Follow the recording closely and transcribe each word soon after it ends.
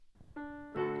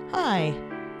Hi,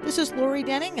 this is Lori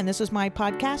Denning, and this is my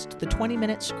podcast, The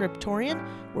 20-Minute Scriptorian,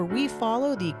 where we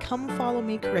follow the Come Follow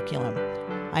Me curriculum.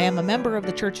 I am a member of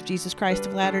the Church of Jesus Christ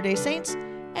of Latter-day Saints,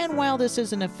 and while this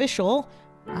isn't official,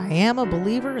 I am a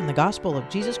believer in the gospel of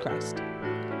Jesus Christ.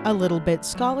 A little bit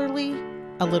scholarly,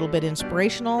 a little bit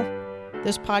inspirational,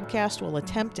 this podcast will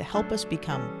attempt to help us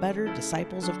become better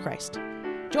disciples of Christ.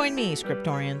 Join me,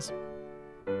 Scriptorians.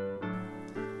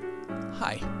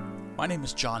 Hi, my name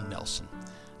is John Nelson,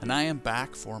 and I am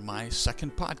back for my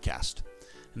second podcast.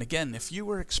 And again, if you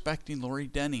were expecting Lori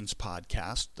Denning's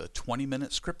podcast, The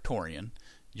 20-Minute Scriptorian,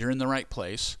 you're in the right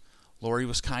place. Lori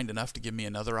was kind enough to give me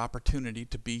another opportunity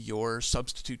to be your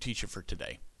substitute teacher for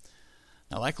today.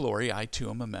 Now, like Lori, I too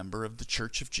am a member of the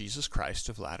Church of Jesus Christ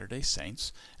of Latter-day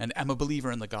Saints, and am a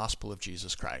believer in the gospel of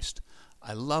Jesus Christ.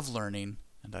 I love learning,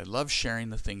 and I love sharing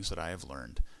the things that I have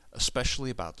learned, especially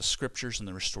about the scriptures and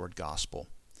the restored gospel.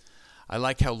 I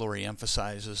like how Lori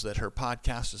emphasizes that her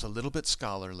podcast is a little bit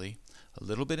scholarly, a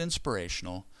little bit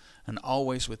inspirational, and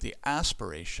always with the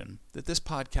aspiration that this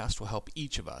podcast will help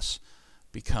each of us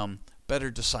become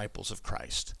better disciples of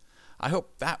Christ. I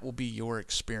hope that will be your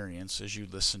experience as you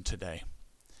listen today.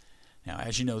 Now,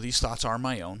 as you know, these thoughts are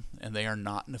my own, and they are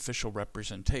not an official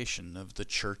representation of the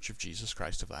Church of Jesus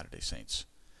Christ of Latter-day Saints.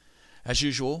 As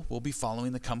usual, we'll be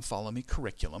following the Come Follow Me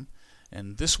curriculum,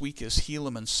 and this week is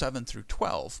Helaman 7 through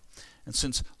 12. And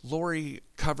since Lori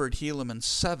covered Helaman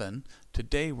 7,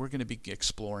 today we're going to be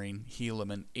exploring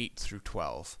Helaman 8 through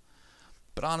 12.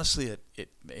 But honestly, it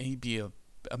may be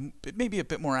a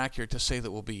bit more accurate to say that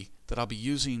I'll be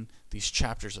using these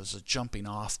chapters as a jumping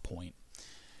off point.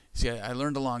 See, I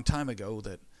learned a long time ago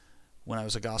that when I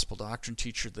was a gospel doctrine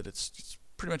teacher that it's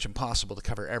pretty much impossible to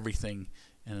cover everything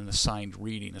in an assigned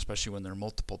reading, especially when there are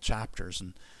multiple chapters,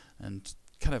 and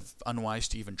kind of unwise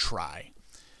to even try.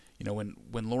 You know,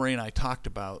 when Lori and I talked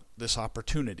about this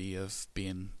opportunity of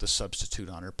being the substitute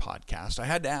on her podcast, I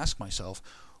had to ask myself,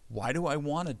 why do I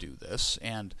want to do this,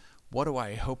 and what do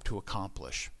I hope to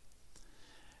accomplish?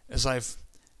 As I've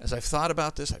thought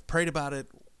about this, I've prayed about it,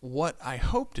 what I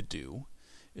hope to do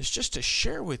is just to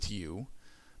share with you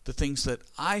the things that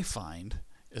I find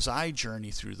as I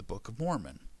journey through the Book of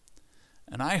Mormon.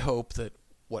 And I hope that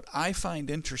what I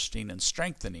find interesting and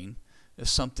strengthening is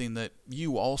something that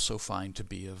you also find to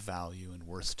be of value and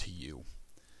worth to you.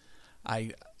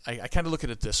 I kind of look at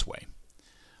it this way.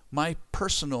 My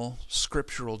personal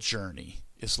scriptural journey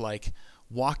is like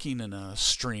walking in a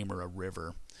stream or a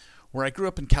river. Where I grew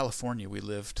up in California, we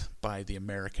lived by the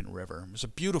American River. It was a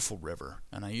beautiful river,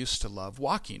 and I used to love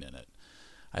walking in it.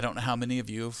 I don't know how many of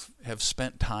you have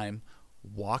spent time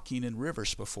walking in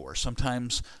rivers before.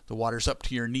 Sometimes the water's up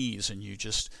to your knees and you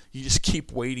just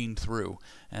keep wading through,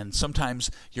 and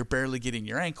sometimes you're barely getting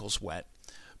your ankles wet.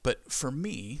 But for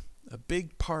me, a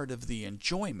big part of the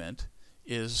enjoyment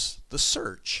is the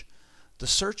search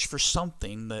for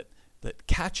something that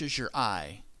catches your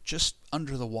eye just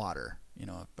under the water. You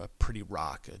know, a pretty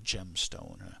rock, a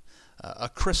gemstone, a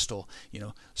crystal, you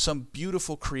know, some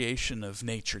beautiful creation of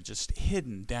nature just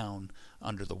hidden down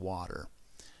under the water.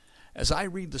 As I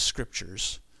read the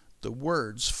scriptures, the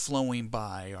words flowing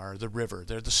by are the river,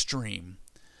 they're the stream.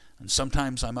 And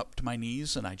sometimes I'm up to my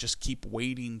knees and I just keep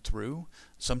wading through.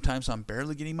 Sometimes I'm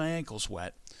barely getting my ankles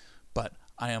wet. But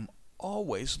I am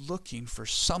always looking for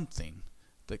something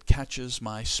that catches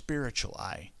my spiritual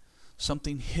eye.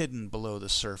 Something hidden below the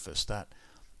surface, that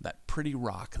pretty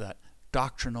rock, that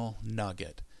doctrinal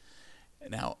nugget.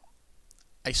 Now,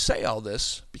 I say all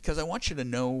this because I want you to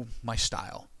know my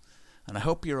style. And I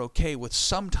hope you're okay with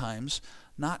sometimes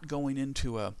not going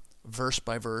into a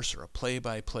verse-by-verse or a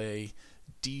play-by-play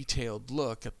detailed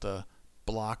look at the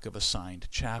block of assigned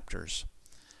chapters.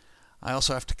 I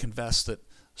also have to confess that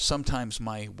sometimes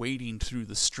my wading through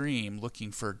the stream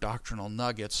looking for doctrinal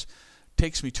nuggets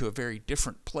takes me to a very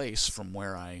different place from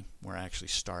where I actually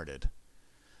started.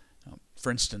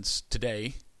 For instance,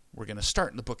 today we're going to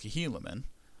start in the book of Helaman,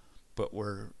 but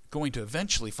we're going to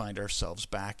eventually find ourselves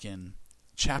back in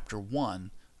chapter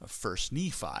 1 of First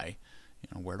Nephi,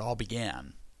 where it all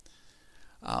began.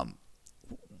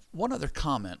 One other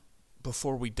comment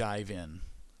before we dive in.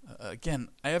 Again,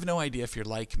 I have no idea if you're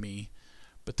like me,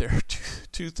 but there are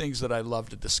two things that I love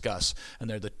to discuss, and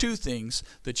they're the two things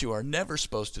that you are never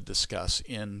supposed to discuss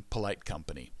in polite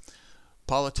company: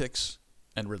 politics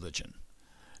and religion.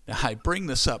 Now, I bring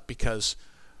this up because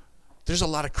there's a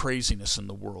lot of craziness in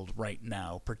the world right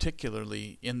now,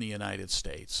 particularly in the United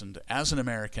States. And as an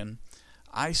American,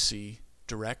 I see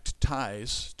direct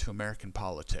ties to American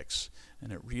politics,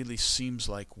 and it really seems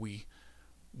like we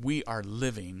are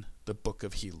living the book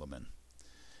of Helaman.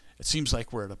 It seems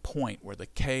like we're at a point where the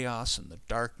chaos and the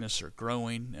darkness are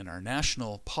growing, and our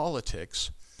national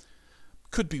politics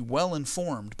could be well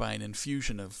informed by an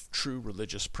infusion of true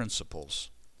religious principles.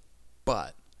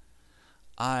 But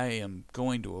I am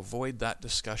going to avoid that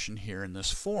discussion here in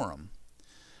this forum.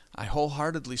 I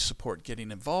wholeheartedly support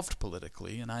getting involved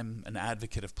politically, and I'm an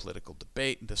advocate of political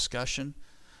debate and discussion,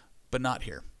 but not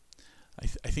here. I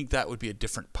think that would be a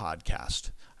different podcast.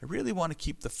 I really want to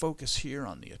keep the focus here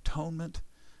on the atonement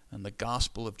and the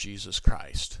gospel of Jesus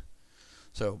Christ.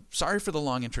 So, sorry for the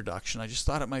long introduction. I just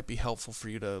thought it might be helpful for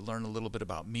you to learn a little bit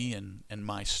about me and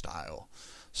my style.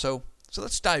 So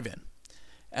let's dive in.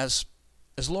 As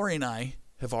Lori and I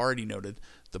have already noted,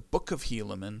 the Book of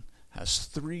Helaman has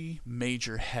 3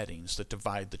 major headings that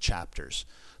divide the chapters.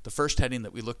 The first heading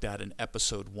that we looked at in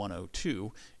episode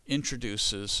 102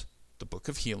 introduces the Book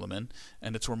of Helaman,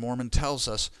 and it's where Mormon tells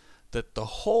us that the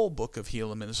whole Book of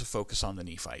Helaman is a focus on the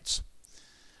Nephites.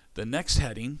 The next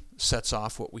heading sets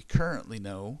off what we currently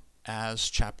know as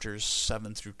chapters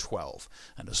 7 through 12.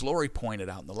 And as Lori pointed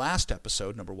out in the last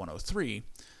episode, number 103,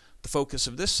 the focus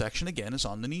of this section again is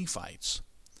on the Nephites.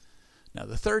 Now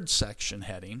the third section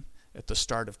heading at the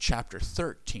start of chapter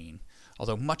 13,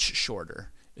 although much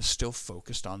shorter, is still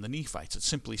focused on the Nephites. It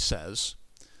simply says,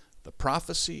 the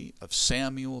prophecy of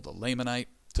Samuel the Lamanite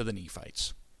to the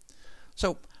Nephites.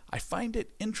 So I find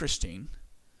it interesting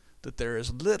that there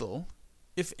is little,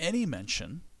 if any,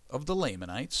 mention of the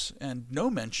Lamanites and no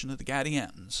mention of the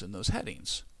Gadiantans in those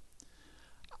headings.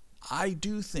 I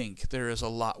do think there is a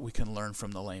lot we can learn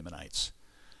from the Lamanites,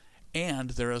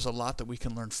 and there is a lot that we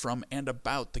can learn from and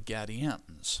about the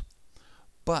Gadiantans.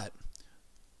 But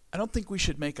I don't think we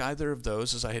should make either of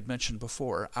those, as I had mentioned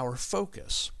before, our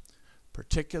focus,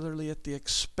 particularly at the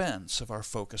expense of our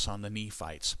focus on the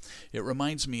Nephites. It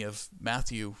reminds me of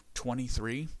Matthew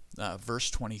 23,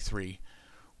 verse 23,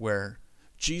 where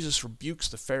Jesus rebukes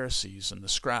the Pharisees and the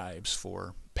scribes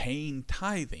for paying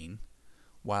tithing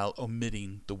while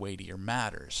omitting the weightier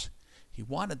matters. He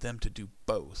wanted them to do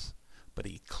both, but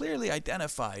he clearly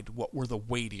identified what were the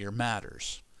weightier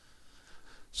matters.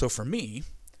 So for me,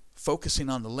 focusing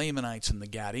on the Lamanites and the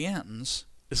Gadiantans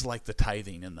is like the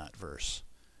tithing in that verse,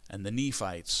 and the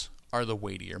Nephites are the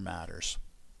weightier matters.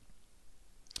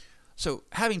 So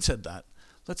having said that,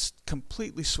 let's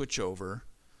completely switch over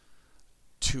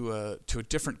to a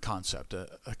different concept,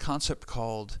 a concept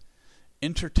called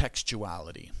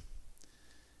intertextuality.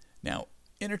 Now,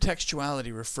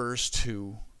 intertextuality refers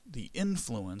to the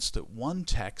influence that one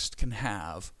text can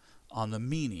have on the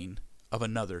meaning of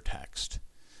another text.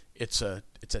 It's a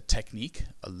technique,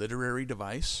 a literary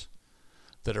device,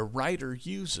 that a writer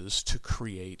uses to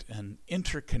create an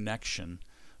interconnection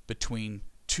between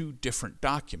 2 different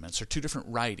documents or 2 different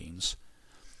writings,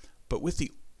 but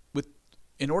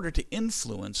in order to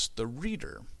influence the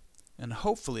reader and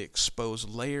hopefully expose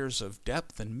layers of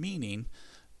depth and meaning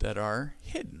that are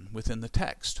hidden within the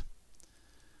text.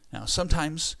 Now,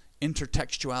 sometimes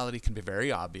intertextuality can be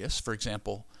very obvious. For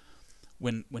example,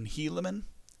 when Helaman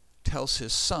tells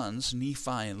his sons, Nephi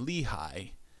and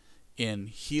Lehi, in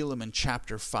Helaman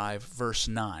chapter 5, verse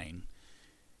 9,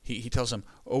 he tells them,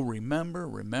 "O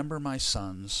remember, my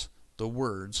sons, the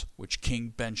words which King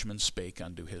Benjamin spake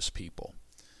unto his people."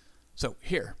 So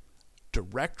here,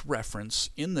 direct reference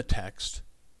in the text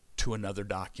to another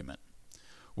document,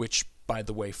 which, by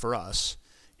the way, for us,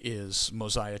 is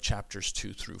Mosiah chapters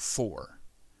 2 through 4.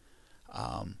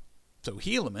 So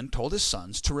Helaman told his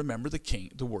sons to remember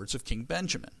the words of King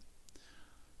Benjamin.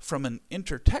 From an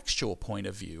intertextual point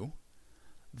of view,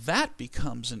 that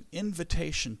becomes an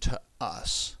invitation to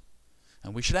us.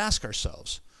 And we should ask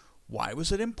ourselves, why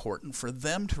was it important for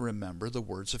them to remember the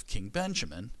words of King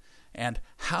Benjamin? And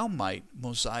how might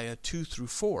Mosiah 2 through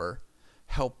 4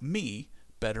 help me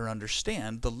better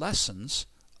understand the lessons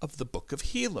of the Book of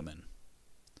Helaman?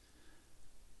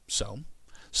 So,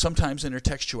 sometimes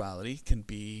intertextuality can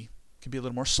be a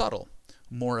little more subtle,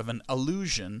 more of an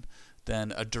allusion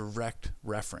than a direct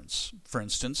reference. For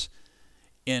instance,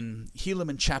 in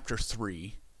Helaman chapter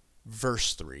 3,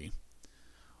 verse 3,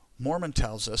 Mormon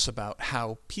tells us about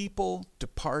how people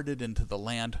departed into the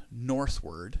land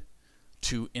northward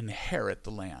to inherit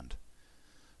the land.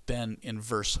 Then in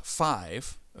verse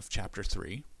 5 of chapter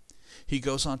 3, he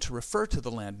goes on to refer to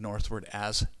the land northward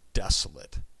as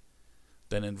desolate.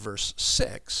 Then in verse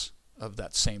 6 of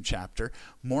that same chapter,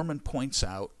 Mormon points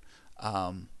out,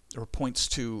 or points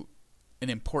to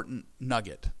an important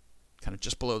nugget, kind of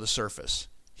just below the surface.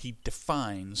 He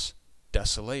defines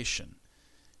desolation.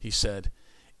 He said,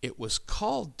 "It was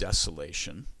called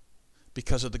desolation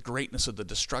because of the greatness of the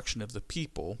destruction of the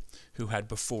people who had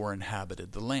before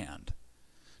inhabited the land."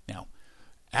 Now,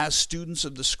 as students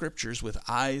of the Scriptures with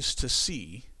eyes to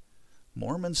see,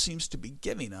 Mormon seems to be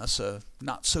giving us a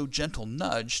not so gentle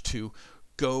nudge to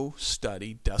go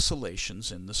study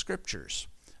desolations in the Scriptures,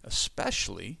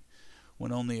 especially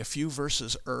when only a few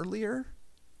verses earlier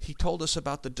he told us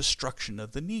about the destruction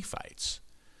of the Nephites.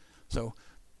 So,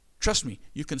 trust me,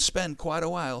 you can spend quite a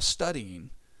while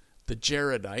studying the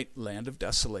Jaredite land of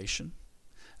desolation,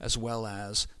 as well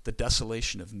as the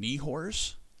desolation of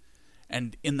Nehors.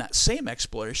 And in that same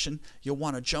exploration, you'll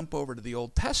want to jump over to the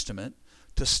Old Testament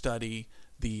to study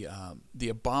the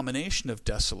abomination of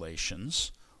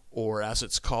desolations, or as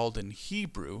it's called in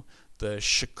Hebrew, the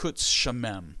Shekutz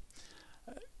Shemem.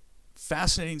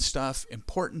 Fascinating stuff,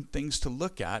 important things to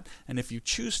look at, and if you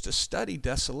choose to study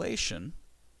desolation,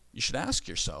 you should ask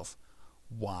yourself,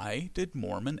 why did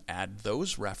Mormon add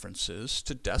those references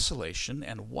to desolation,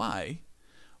 and why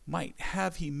might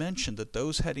have he mentioned that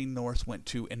those heading north went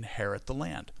to inherit the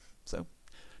land? So,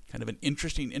 kind of an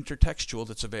interesting intertextual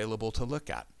that's available to look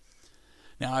at.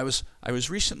 Now, I was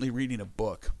recently reading a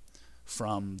book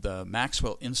from the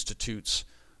Maxwell Institute's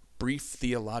Brief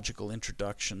Theological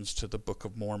Introductions to the Book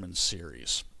of Mormon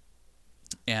series.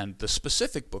 And the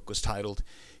specific book was titled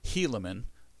Helaman,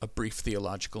 A Brief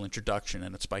Theological Introduction,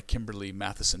 and it's by Kimberly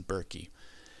Matheson Berkey.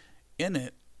 In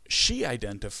it, she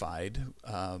identified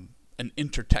an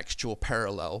intertextual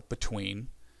parallel between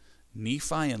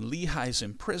Nephi and Lehi's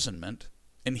imprisonment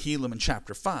in Helaman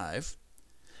chapter 5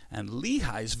 and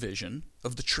Lehi's vision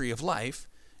of the tree of life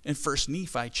in 1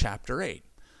 Nephi chapter 8.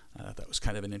 That was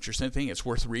kind of an interesting thing. It's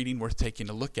worth reading, worth taking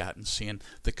a look at and seeing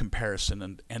the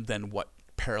comparison and then what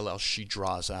parallels she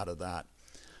draws out of that.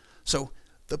 So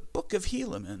the Book of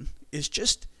Helaman is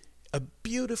just a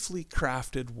beautifully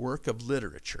crafted work of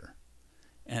literature,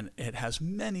 and it has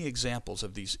many examples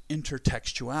of these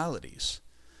intertextualities.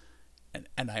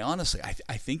 And I honestly,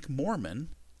 I think Mormon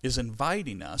is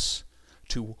inviting us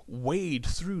to wade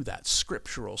through that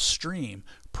scriptural stream,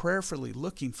 prayerfully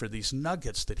looking for these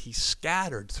nuggets that he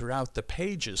scattered throughout the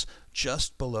pages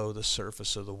just below the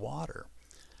surface of the water.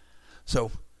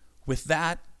 So with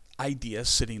that idea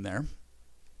sitting there,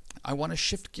 I want to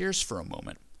shift gears for a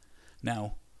moment.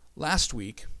 Now, last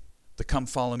week, the Come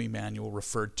Follow Me manual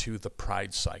referred to the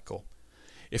Pride Cycle.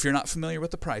 If you're not familiar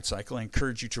with the Pride Cycle, I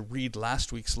encourage you to read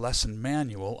last week's lesson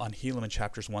manual on Helaman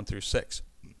chapters 1 through 6.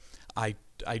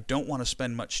 I don't want to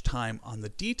spend much time on the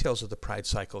details of the Pride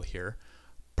Cycle here,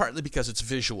 partly because it's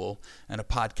visual and a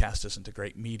podcast isn't a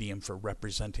great medium for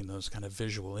representing those kind of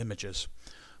visual images,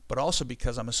 but also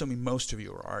because I'm assuming most of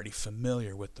you are already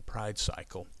familiar with the Pride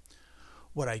Cycle.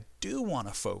 What I do want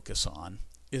to focus on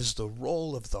is the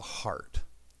role of the heart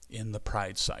in the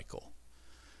Pride Cycle.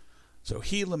 So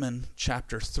Helaman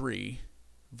chapter 3,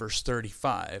 verse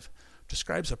 35,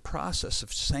 describes a process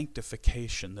of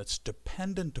sanctification that's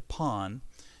dependent upon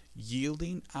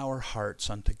yielding our hearts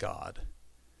unto God.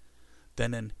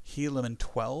 Then in Helaman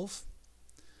 12,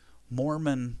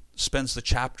 Mormon spends the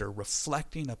chapter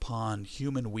reflecting upon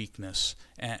human weakness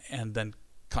and then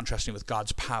contrasting with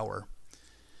God's power.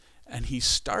 And he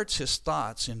starts his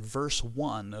thoughts in verse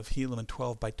 1 of Helaman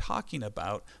 12 by talking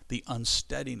about the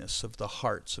unsteadiness of the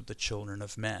hearts of the children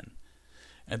of men.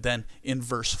 And then in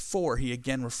verse 4, he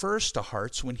again refers to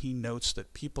hearts when he notes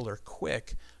that people are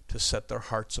quick to set their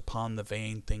hearts upon the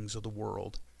vain things of the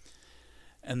world.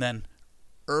 And then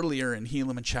earlier in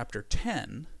Helaman chapter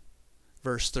 10,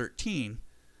 verse 13,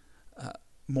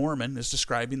 Mormon is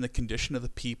describing the condition of the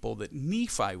people that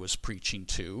Nephi was preaching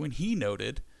to, and he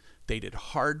noted they did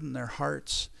harden their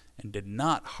hearts and did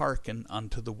not hearken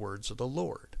unto the words of the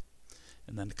Lord.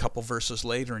 And then a couple verses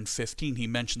later in 15, he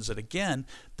mentions it again,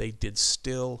 they did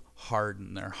still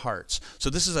harden their hearts. So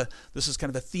this is kind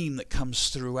of a theme that comes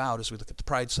throughout as we look at the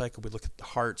Pride Cycle, we look at the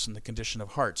hearts and the condition of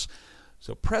hearts.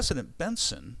 So President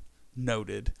Benson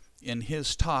noted in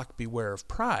his talk, Beware of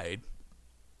Pride,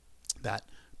 that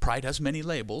pride has many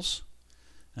labels,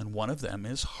 and one of them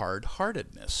is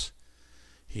hard-heartedness.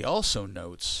 He also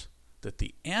notes that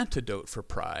the antidote for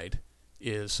pride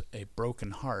is a broken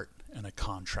heart and a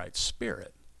contrite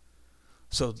spirit.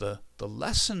 So the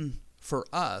lesson for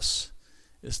us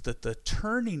is that the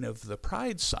turning of the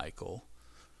Pride Cycle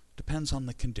depends on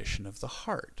the condition of the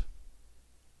heart.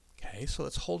 Okay, so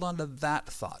let's hold on to that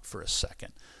thought for a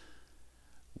second.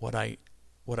 What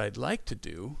I'd like to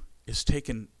do is take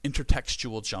an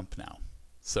intertextual jump now.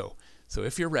 So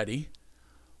if you're ready,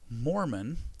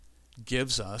 Mormon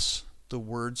gives us the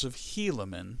words of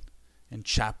Helaman in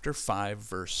chapter 5,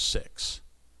 verse 6.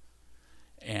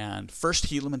 And first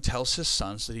Helaman tells his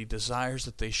sons that he desires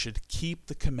that they should keep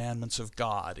the commandments of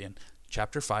God in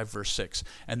chapter 5, verse 6,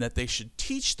 and that they should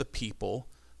teach the people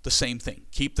the same thing,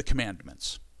 keep the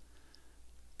commandments.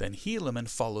 Then Helaman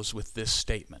follows with this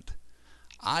statement,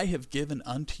 I have given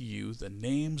unto you the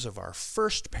names of our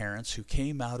first parents who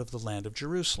came out of the land of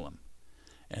Jerusalem.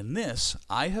 And this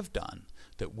I have done,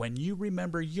 that when you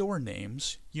remember your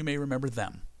names, you may remember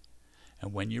them.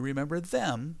 And when you remember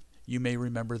them, you may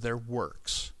remember their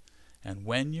works. And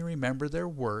when you remember their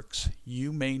works,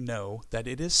 you may know that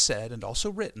it is said and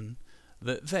also written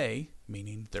that they,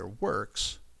 meaning their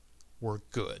works, were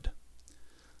good.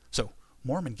 So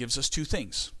Mormon gives us two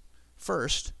things.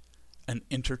 First, an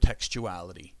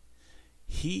intertextuality.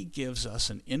 He gives us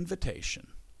an invitation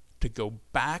to go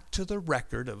back to the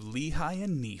record of Lehi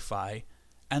and Nephi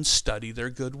and study their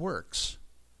good works.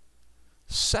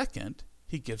 Second,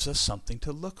 he gives us something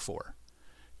to look for.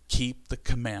 Keep the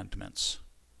commandments.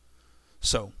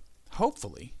 So,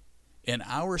 hopefully, in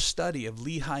our study of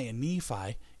Lehi and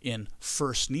Nephi in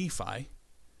 1 Nephi,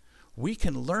 we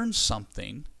can learn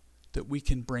something that we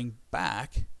can bring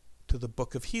back to the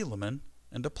book of Helaman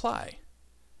and apply.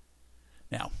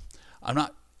 Now,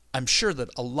 I'm sure that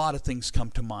a lot of things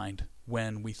come to mind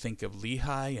when we think of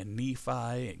Lehi and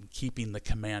Nephi and keeping the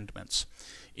commandments.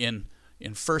 In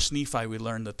 1 Nephi, we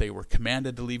learn that they were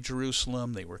commanded to leave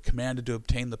Jerusalem. They were commanded to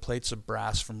obtain the plates of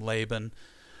brass from Laban,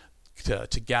 to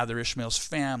gather Ishmael's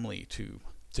family, to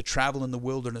travel in the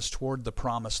wilderness toward the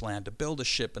promised land, to build a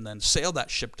ship and then sail that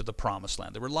ship to the promised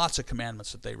land. There were lots of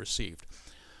commandments that they received.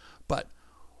 But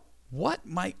what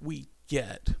might we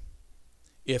get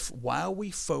if, while we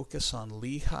focus on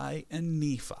Lehi and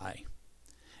Nephi,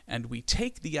 and we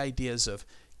take the ideas of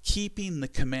keeping the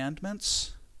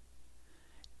commandments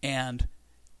and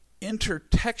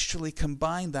intertextually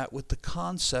combine that with the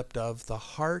concept of the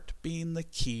heart being the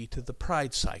key to the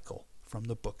pride cycle from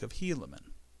the book of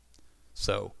Helaman?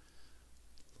 So,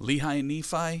 Lehi and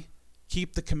Nephi,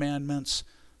 keep the commandments.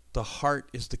 The heart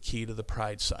is the key to the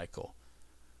pride cycle.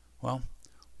 Well,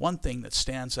 one thing that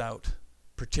stands out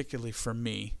particularly for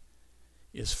me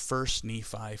is 1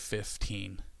 Nephi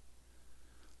 15.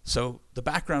 So the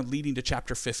background leading to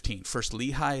chapter 15. First,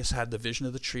 Lehi has had the vision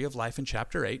of the tree of life in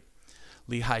chapter 8.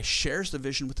 Lehi shares the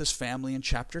vision with his family in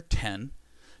chapter 10.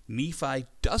 Nephi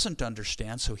doesn't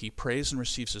understand, so he prays and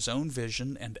receives his own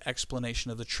vision and explanation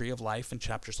of the tree of life in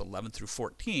chapters 11 through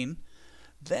 14.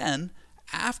 Then,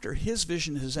 after his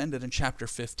vision has ended in chapter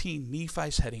 15,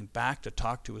 Nephi's heading back to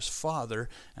talk to his father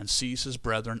and sees his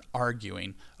brethren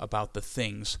arguing about the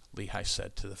things Lehi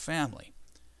said to the family.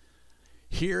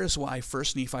 Here is why 1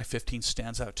 Nephi 15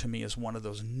 stands out to me as one of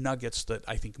those nuggets that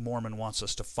I think Mormon wants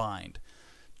us to find.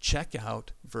 Check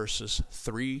out verses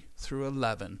 3 through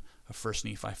 11 of 1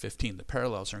 Nephi 15. The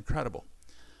parallels are incredible.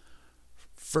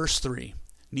 Verse 3,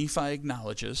 Nephi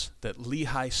acknowledges that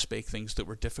Lehi spake things that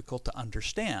were difficult to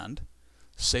understand,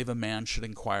 save a man should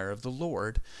inquire of the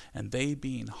Lord, and they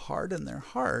being hard in their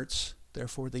hearts,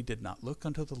 therefore they did not look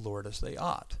unto the Lord as they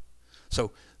ought.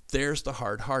 So there's the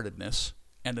hard-heartedness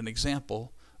and an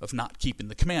example of not keeping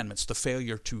the commandments, the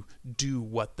failure to do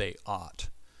what they ought.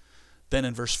 Then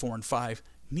in verse 4 and 5,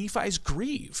 Nephi's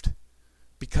grieved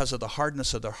because of the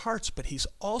hardness of their hearts, but he's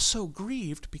also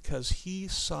grieved because he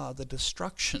saw the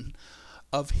destruction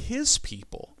of his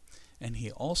people, and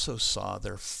he also saw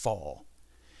their fall.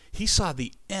 He saw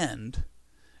the end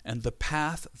and the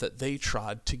path that they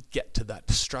trod to get to that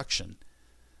destruction.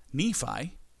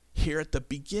 Nephi, here at the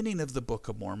beginning of the Book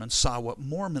of Mormon, saw what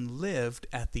Mormon lived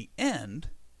at the end,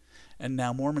 and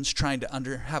now Mormon's trying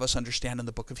to have us understand in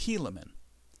the Book of Helaman.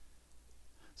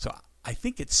 So I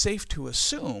think it's safe to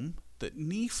assume that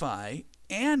Nephi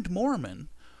and Mormon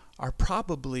are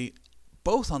probably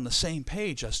both on the same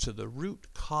page as to the root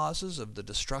causes of the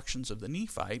destructions of the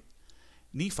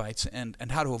Nephites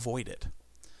and how to avoid it.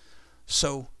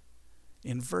 So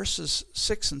in verses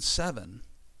 6 and 7,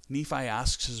 Nephi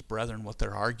asks his brethren what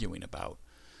they're arguing about.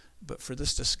 But for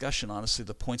this discussion, honestly,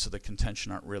 the points of the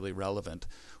contention aren't really relevant.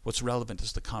 What's relevant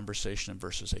is the conversation in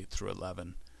verses 8 through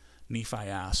 11. Nephi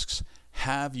asks,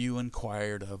 "Have you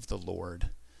inquired of the Lord?"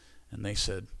 And they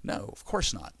said, "No, of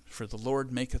course not, for the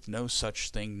Lord maketh no such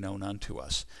thing known unto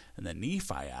us." And then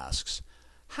Nephi asks,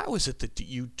 "How is it that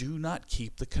you do not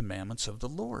keep the commandments of the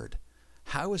Lord?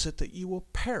 How is it that you will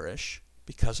perish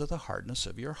because of the hardness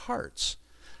of your hearts?"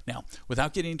 Now,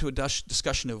 without getting into a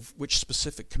discussion of which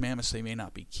specific commandments they may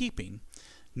not be keeping,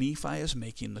 Nephi is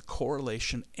making the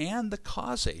correlation and the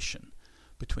causation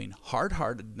between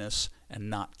hard-heartedness and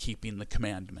not keeping the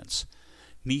commandments.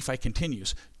 Nephi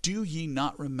continues, "Do ye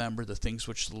not remember the things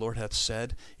which the Lord hath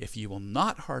said? If ye will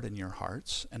not harden your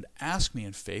hearts, and ask me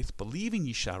in faith, believing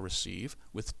ye shall receive,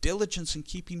 with diligence in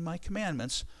keeping my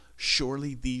commandments,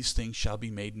 surely these things shall be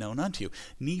made known unto you."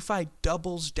 Nephi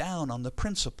doubles down on the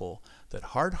principle that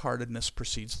hard-heartedness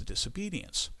precedes the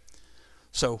disobedience.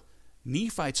 So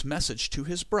Nephi's message to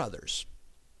his brothers,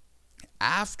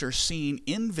 after seeing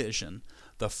in vision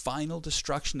the final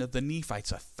destruction of the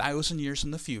Nephites 1,000 years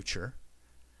in the future,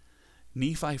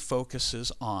 Nephi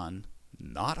focuses on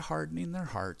not hardening their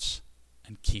hearts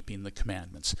and keeping the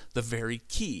commandments, the very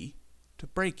key to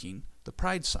breaking the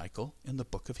pride cycle in the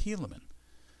book of Helaman.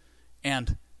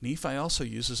 And Nephi also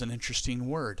uses an interesting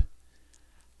word.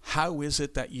 How is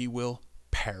it that ye will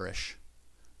perish?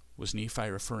 Was Nephi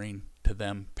referring to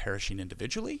them perishing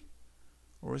individually?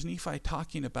 Or was Nephi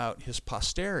talking about his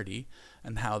posterity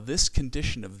and how this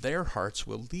condition of their hearts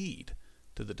will lead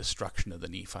to the destruction of the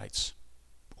Nephites?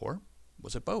 Or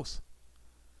was it both?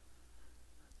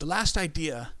 The last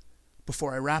idea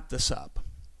before I wrap this up.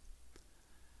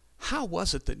 How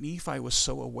was it that Nephi was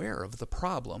so aware of the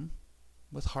problem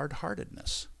with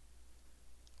hard-heartedness?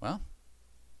 Well,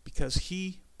 because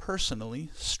he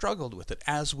personally struggled with it,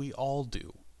 as we all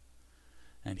do.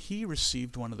 And he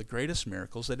received one of the greatest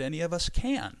miracles that any of us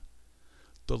can.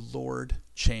 The Lord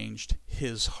changed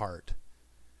his heart.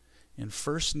 In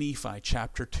 1 Nephi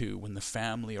chapter 2, when the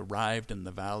family arrived in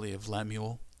the valley of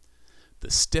Lemuel, the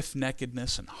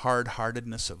stiff-neckedness and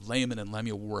hard-heartedness of Laman and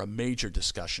Lemuel were a major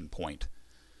discussion point.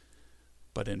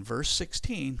 But in verse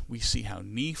 16, we see how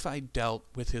Nephi dealt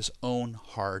with his own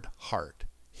hard heart.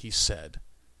 He said,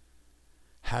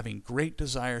 having great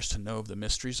desires to know of the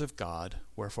mysteries of God,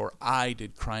 wherefore I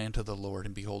did cry unto the Lord,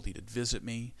 and behold, he did visit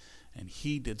me, and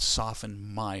he did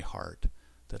soften my heart,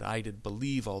 that I did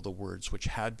believe all the words which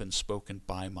had been spoken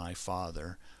by my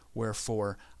father,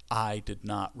 wherefore I did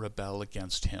not rebel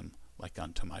against him like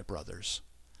unto my brothers.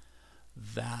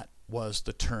 That was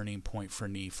the turning point for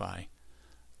Nephi.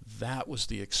 That was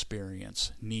the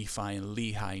experience Nephi and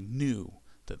Lehi knew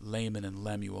that Laman and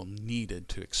Lemuel needed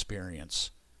to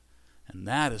experience. And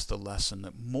that is the lesson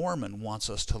that Mormon wants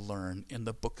us to learn in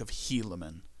the book of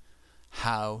Helaman,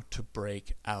 how to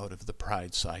break out of the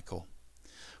pride cycle.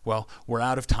 Well, we're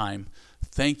out of time.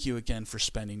 Thank you again for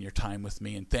spending your time with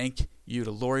me, and thank you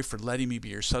to Lori for letting me be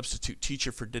your substitute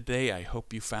teacher for today. I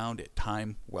hope you found it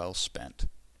time well spent.